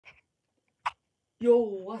Yo,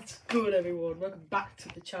 what's good everyone? Welcome back to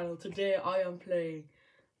the channel. Today I am playing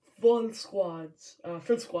full squads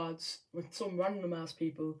with some random ass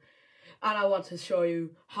people, and I want to show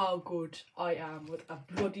you how good I am with a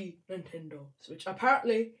bloody Nintendo Switch.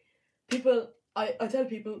 Apparently, I tell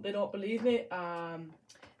people, they don't believe me.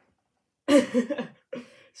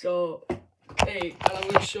 So, hey, and I'm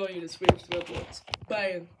gonna show you the Switch once.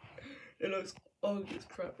 Bang! It looks ugly as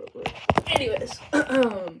crap, but anyways,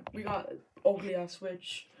 we got an ugly ass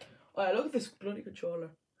Switch. Alright, look at this bloody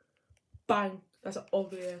controller. Bang! That's an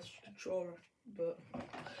ugly ass controller, but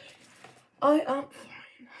I am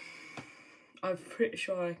fine. I'm pretty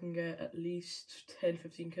sure I can get at least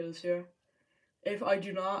 10-15 kills here. If I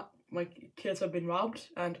do not, my kills have been robbed,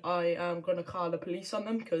 and I am gonna call the police on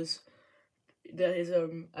them because there is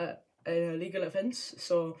an illegal offence.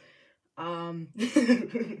 So,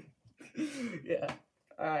 yeah.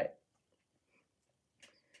 Alright.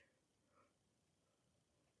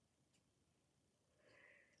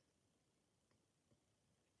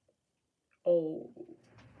 Oh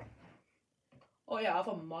yeah, I have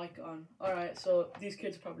a mic on. Alright, so these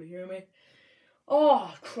kids probably hear me.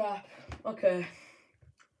 Oh crap. Okay.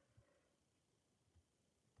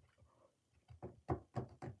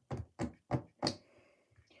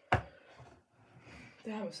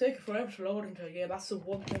 Damn, it's taking forever to load into a game. That's the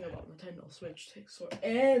one thing about Nintendo Switch. It takes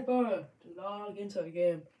forever to log into a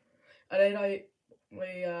game. And then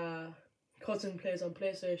my cousin plays on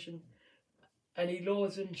PlayStation and he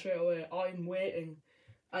loads in straight away. I'm waiting.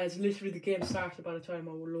 And it's literally the game started by the time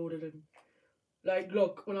I loaded in. Like,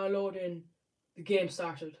 look, when I load in, the game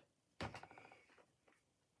started.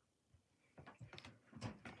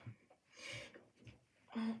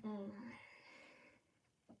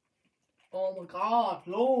 Oh my god,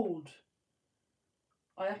 load!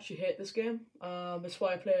 I actually hate this game. That's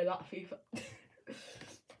why I play a lot of FIFA.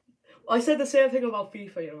 I said the same thing about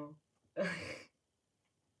FIFA, you know.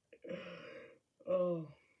 Oh.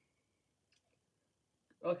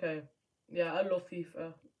 Okay. Yeah, I love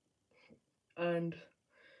FIFA. And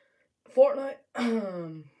Fortnite,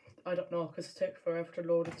 I don't know, because it takes forever to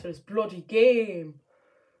load into this bloody game.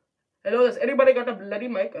 Hello, has anybody got a bloody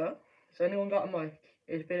mic, huh? Has anyone got a mic?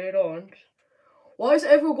 If they don't. Why does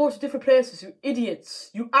everyone go to different places, you idiots?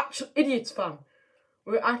 You actual idiots, fam.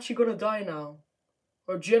 We're actually gonna die now.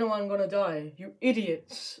 Or genuine gonna die. You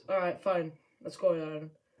idiots. Alright, fine. Let's go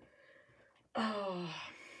then.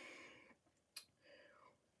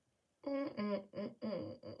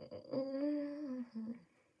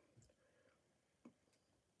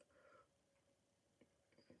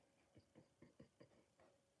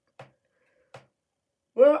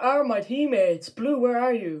 Where are my teammates? Blue, where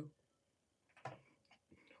are you?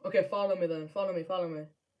 Okay, follow me then. Follow me.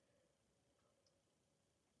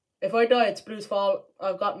 If I die, it's Blue's fault.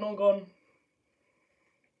 I've got no gun.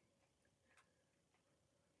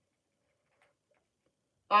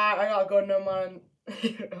 I got a gun now, man.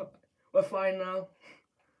 We're fine now.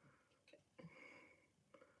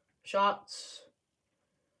 Shots.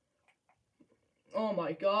 Oh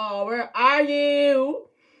my god, where are you?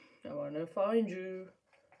 I wanna find you.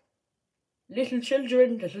 Little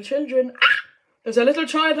children. Ah! There's a little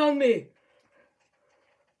child on me.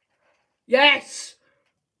 Yes!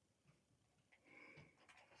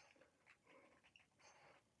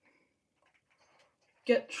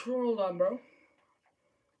 Get trolled on, bro.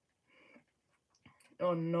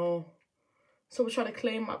 Oh no. Someone's trying to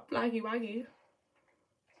claim my flaggy waggy.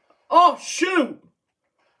 Oh shoot!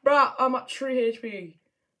 Bruh, I'm at 3 HP.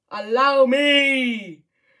 Allow me!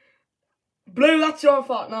 Blue, that's your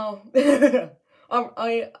fault now.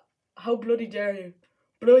 How bloody dare you?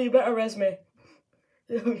 Blue, you better res me.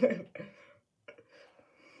 You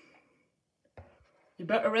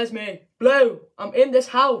better res me. Blue, I'm in this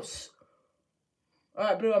house.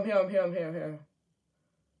 Alright, Blue, I'm here.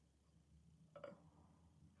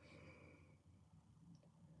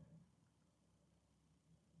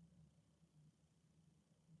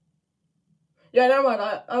 Yeah, never mind.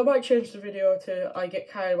 I might change the video to I get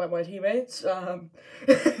carried by my teammates.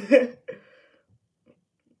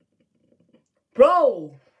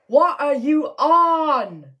 Bro, what are you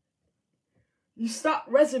on? You stop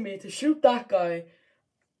resing me to shoot that guy.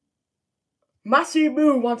 Massey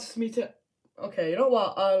Moo wants me to... Okay, you know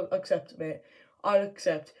what? I'll accept, mate. I'll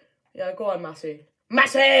accept. Yeah, go on, Massey.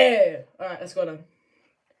 Massey! Alright, let's go then.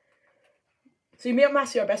 See, me and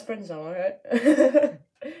Massey are best friends now, alright?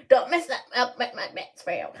 Don't mess that up with my best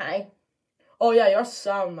friend, okay? Oh yeah, you're a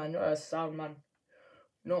sound man. You're a sound man.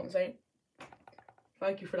 You know what I'm saying?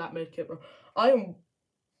 Thank you for that medkit, bro.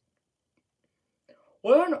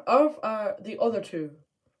 Where on earth are the other two?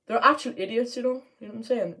 they're actual idiots, you know what I'm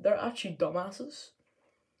saying? They're actually dumbasses.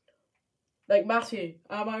 Like, Massey,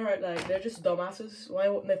 am I right? Like, they're just dumbasses. Why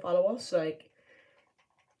wouldn't they follow us? Like,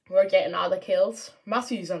 we're getting all the kills.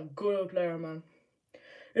 Massey's a good player, man.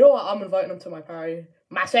 You know what? I'm inviting him to my party.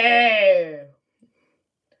 Massey!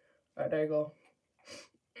 Alright, there you go.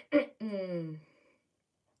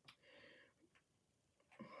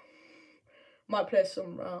 Might play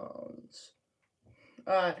some rounds.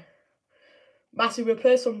 Alright. Massey, we'll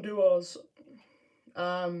play some duos.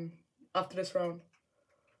 After this round.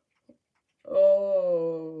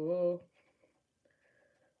 Oh.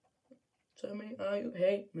 Tell me how you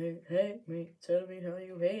hate me. Tell me how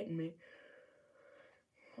you hate me.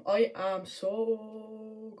 I am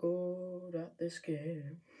so good at this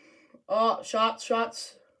game. Oh, shots.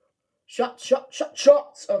 Shots.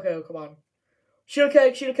 Okay, come on. Shield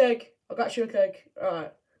cake. I got shield cake.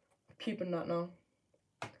 Alright. Keeping that now.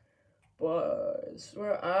 Boys,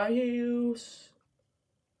 where are you?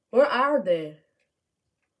 Where are they?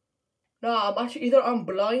 No, I'm actually either I'm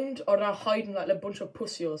blind or they're hiding like a bunch of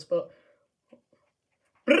pussies, but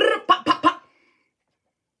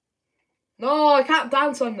no, I can't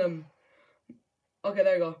dance on them. Okay,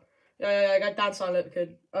 there you go. Yeah, I got dance on little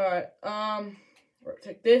kid. Alright, we'll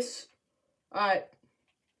take this. Alright.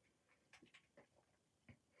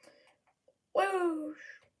 Whoosh.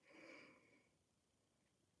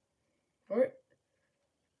 Where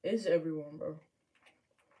is everyone, bro?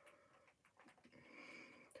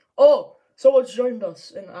 Oh, someone's joined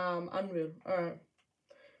us in Unreal. Alright.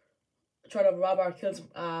 Trying to rob our kills.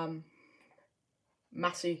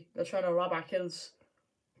 Massey. They're trying to rob our kills.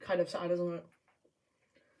 Kind of sad, isn't it?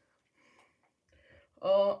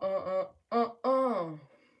 Oh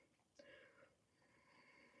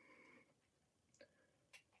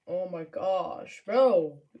my gosh,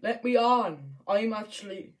 bro. Let me on. I'm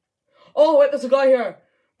actually... Oh, wait, there's a guy here.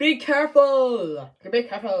 Be careful. Be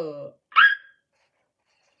careful.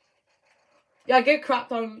 Yeah, get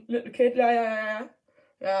crapped on, little kid. Yeah.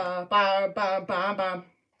 Yeah, bam.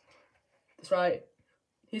 That's right.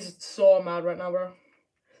 He's so mad right now, bro.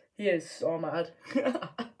 He is so mad.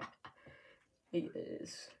 He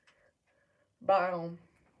is. Bam.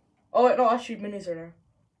 Oh, wait, no, actually, minis are there.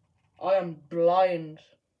 I am blind.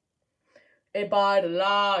 By the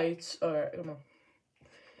lights. Alright, come on.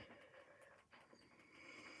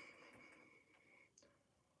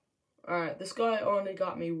 Alright, this guy only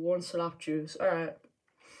got me one slap juice. Alright.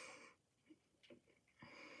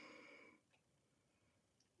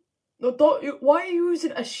 No, don't you. Why are you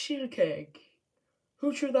using a shield cake?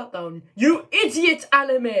 Who threw that down? You idiot,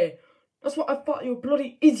 anime! That's what I thought, you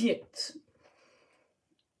bloody idiot.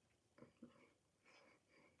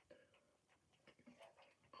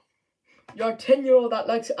 You're a 10-year-old that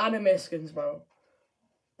likes anime skins, bro.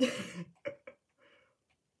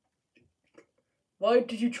 Why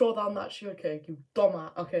did you throw down that shield cake, you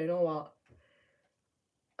dumbass? Okay, you know what?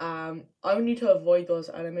 I need to avoid those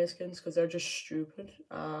anime skins because they're just stupid.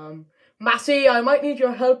 Massey, I might need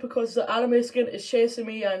your help because the anime skin is chasing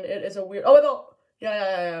me and it is a weird... Oh, no!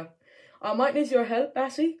 Yeah. I might need your help,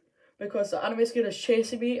 Massey, because the anime skin is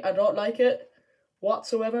chasing me. I don't like it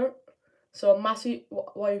whatsoever. So, Massey,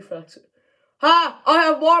 why are you flexing? Ha! I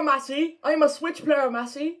have more, Massey! I'm a Switch player,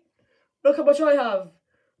 Massey! Look how much I have.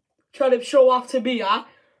 Trying to show off to me, huh?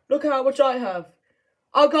 Look how much I have.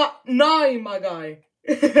 I got 9, my guy.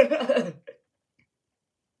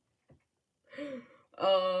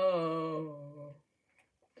 Oh.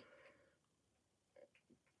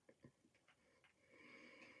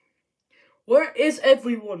 Where is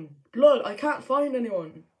everyone? Blood, I can't find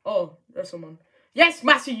anyone. Oh, there's someone. Yes,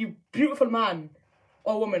 Massey, you beautiful man.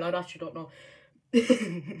 Or woman, I actually don't know.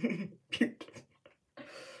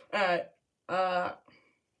 Alright.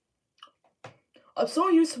 I'm so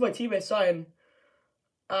used to my teammates saying,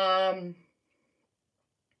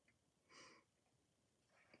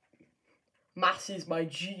 Massey's my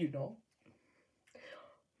G, you know.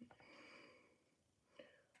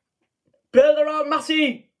 Build around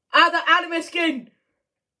Massey! Add the anime skin!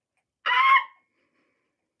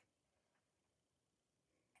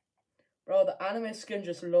 Bro, the anime skin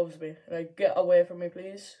just loves me. Like, get away from me,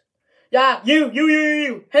 please. Yeah,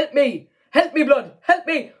 you! Help me! Help me, blood! Help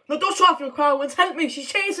me! No, don't show off your crowns! Help me! She's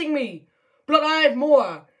chasing me! Blood, I have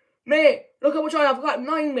more! Mate, look how much I have. I've got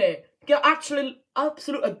 9, mate. Get actually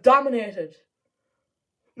absolutely dominated.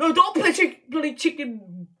 No, don't play bloody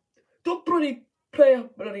chicken. Don't bloody play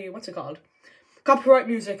bloody, what's it called? Copyright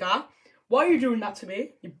music, huh? Why are you doing that to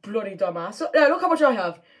me? You bloody dumbass. So, yeah, look how much I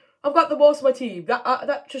have. I've got the most of my team.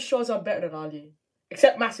 That just shows I'm better than all you.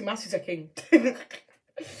 Except Massey. Massey's a king.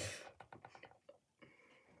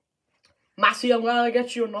 Massey, I'm gonna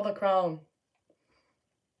get you another crown.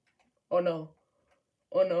 Oh no.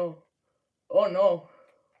 Oh no. Oh no.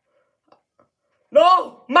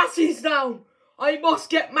 No! Massey's down! I must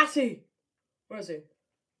get Massey! Where is he?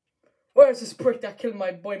 Where is this prick that killed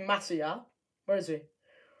my boy Massey, huh? Where is he?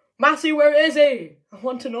 Massey, where is he? I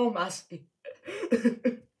want to know Massey.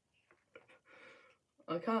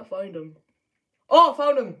 I can't find him. Oh, I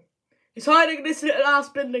found him! He's hiding in this little ass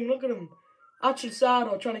building, look at him. Actually sad,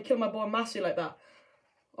 or trying to kill my boy Massey like that.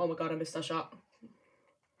 Oh my god, I missed that shot.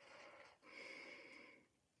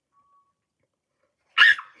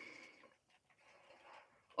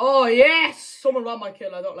 Oh yes! Someone ran my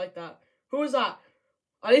kill, I don't like that. Who is that?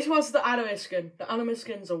 At least wants the anime skin. The anime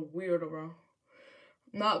skins are weirder, bro.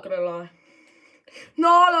 Not gonna lie. No,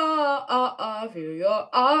 I feel your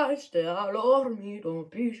eyes, they all over me, don't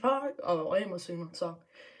be shy. Oh, why am I singing that song?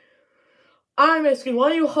 Anime skin,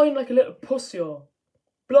 why are you hiding like a little pussy, oh?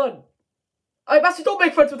 Blood. I Massey, don't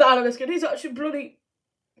make friends with the anime skin. He's actually bloody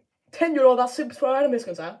 10-year-old that simps for anime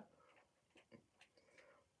skins, huh?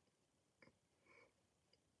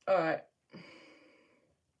 Alright.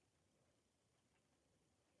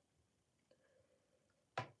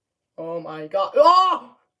 Oh my god.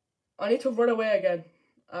 Oh! I need to run away again.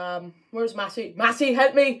 Where's Massey? Massey,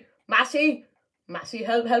 help me! Massey! Massey,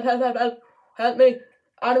 help me!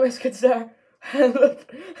 Anime skins there.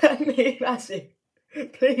 Help me, Massey.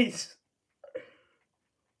 Please.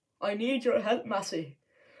 I need your help, Massey.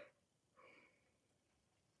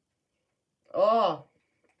 Oh.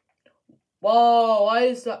 Whoa, why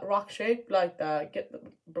is that rock shaped like that? Get the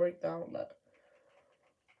breakdown on that.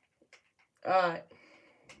 Alright.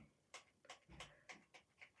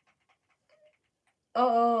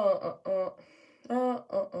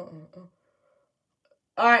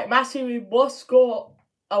 Alright, Massey, we must go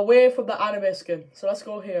away from the anime skin. So let's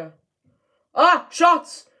go here. Ah,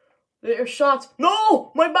 shots! There are shots.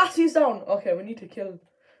 No! My Massey's down. Okay, we need to kill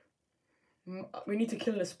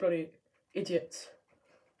this bloody idiot.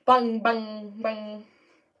 Bang, bang, bang.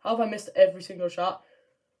 How have I missed every single shot?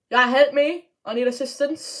 Yeah, help me. I need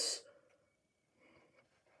assistance.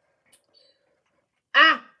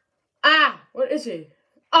 Ah! Ah! Where is he?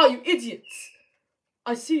 Oh, you idiots!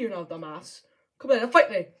 I see you now, dumbass. Come here and fight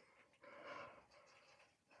me.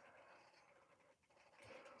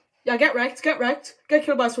 Yeah, get wrecked, get wrecked. Get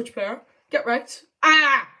killed by a Switch player. Get wrecked.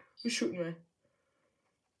 Ah! Who's shooting me?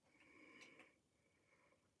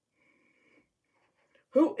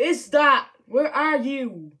 Who is that? Where are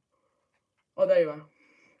you? Oh, there you are.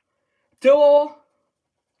 Duo.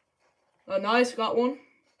 Oh, nice, got one.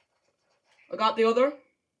 I got the other.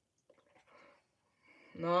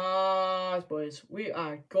 Nice, boys. We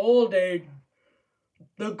are golden.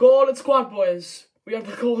 The golden squad, boys. We are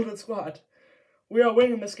the golden squad. We are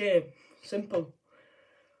winning this game. Simple.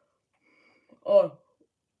 Oh.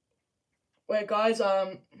 Wait, guys,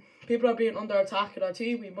 people are being under attack at our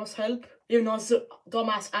team. We must help. Even though it's a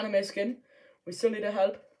dumbass anime skin, we still need to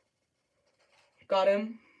help. Got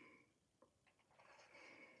him.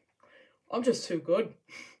 I'm just too good.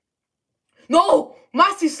 No!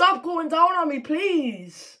 Massey, stop going down on me,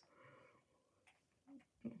 please!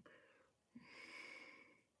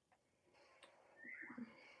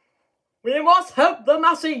 We must help the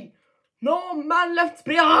Massey! No man left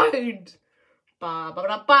behind! Bam, bam,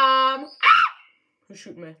 bam, bam! Ah! Who's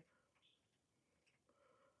shooting me?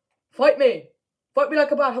 Fight me! Fight me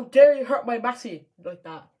like a bat! How dare you hurt my Massey like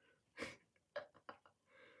that?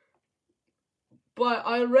 But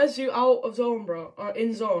I'll res you out of zone, bro. Or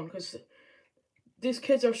in zone, because these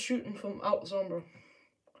kids are shooting from out of zone, bro.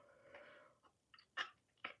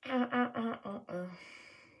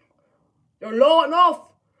 You're low enough!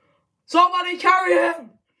 Somebody carry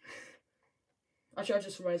him! Actually, I'll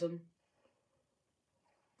just raise him.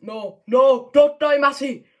 No, no, don't die,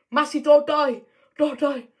 Massey! Massey, don't die! Don't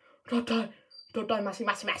die! Don't die! Don't die, Massey,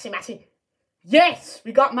 Massey, Massey, Massey! Yes!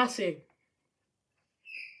 We got Massey!